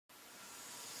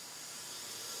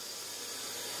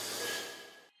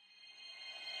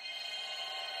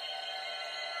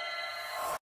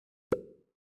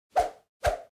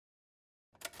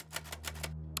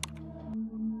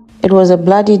It was a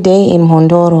bloody day in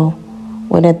Mondoro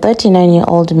when a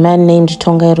 39-year-old man named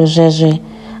Tongai Rojejwe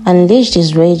unleashed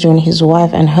his rage on his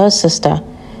wife and her sister,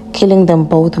 killing them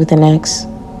both with an axe.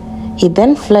 He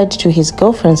then fled to his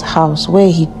girlfriend's house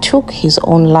where he took his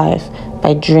own life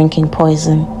by drinking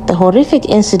poison. The horrific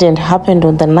incident happened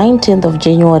on the 19th of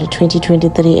January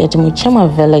 2023 at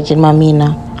Muchema village in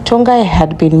Mamina. Tongai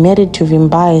had been married to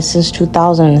Vimbai since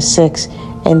 2006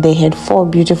 and they had 4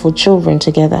 beautiful children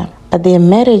together. But their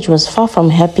marriage was far from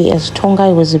happy as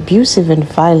Tongai was abusive and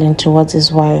violent towards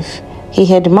his wife. He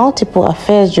had multiple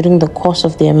affairs during the course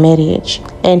of their marriage,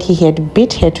 and he had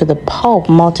beat her to the pulp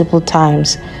multiple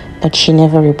times, but she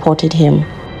never reported him.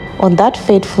 On that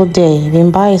fateful day,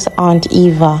 Vimbai's aunt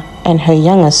Eva and her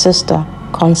younger sister,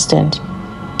 Constant,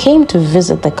 came to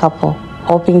visit the couple,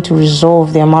 hoping to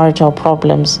resolve their marital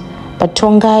problems. But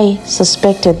Tongai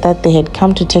suspected that they had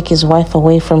come to take his wife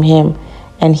away from him,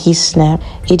 and he snapped.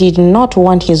 He did not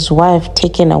want his wife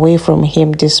taken away from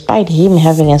him despite him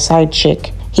having a side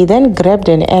chick. He then grabbed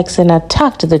an axe and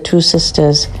attacked the 2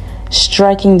 sisters,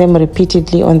 striking them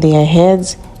repeatedly on their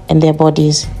heads and their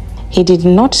bodies. He did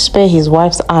not spare his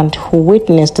wife's aunt who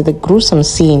witnessed the gruesome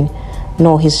scene,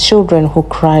 nor his children who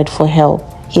cried for help.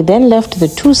 He then left the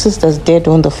 2 sisters dead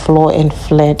on the floor and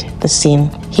fled the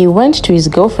scene. He went to his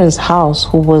girlfriend's house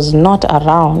who was not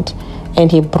around,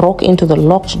 and he broke into the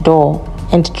locked door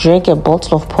and drank a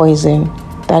bottle of poison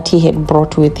that he had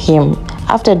brought with him.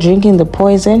 After drinking the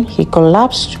poison, he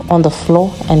collapsed on the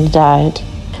floor and died.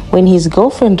 When his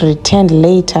girlfriend returned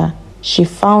later, she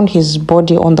found his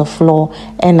body on the floor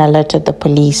and alerted the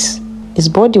police. His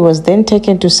body was then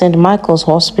taken to St. Michael's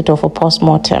Hospital for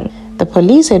post-mortem. The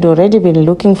police had already been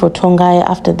looking for Tongai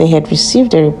after they had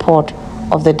received a report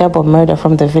of the double murder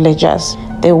from the villagers.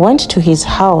 They went to his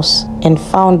house and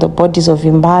found the bodies of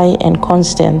Imbai and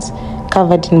Constance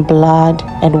covered in blood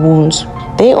and wounds.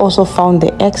 They also found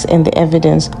the axe and the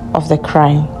evidence of the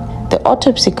crime. The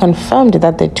autopsy confirmed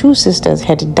that the 2 sisters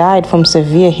had died from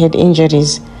severe head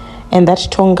injuries and that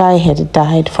Tongai had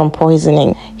died from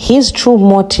poisoning. His true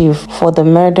motive for the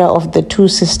murder of the 2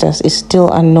 sisters is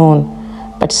still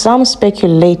unknown, but some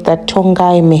speculate that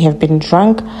Tongai may have been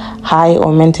drunk, high,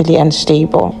 or mentally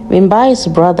unstable. Vimbai's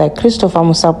brother, Christopher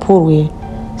Musapurwi,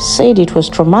 said it was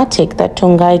traumatic that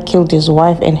Tongai killed his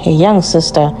wife and her young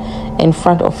sister in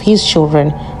front of his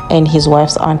children and his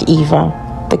wife's aunt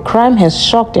Eva. The crime has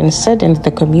shocked and saddened the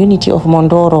community of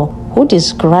Mondoro, who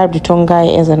described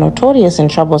Tongai as a notorious and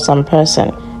troublesome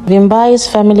person. Vimbai's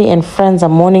family and friends are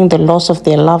mourning the loss of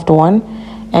their loved one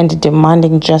and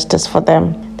demanding justice for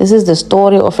them. This is the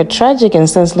story of a tragic and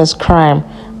senseless crime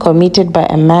committed by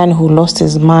a man who lost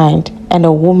his mind and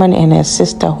a woman and her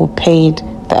sister who paid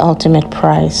the ultimate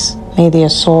price. May their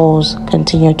souls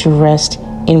continue to rest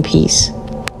in peace.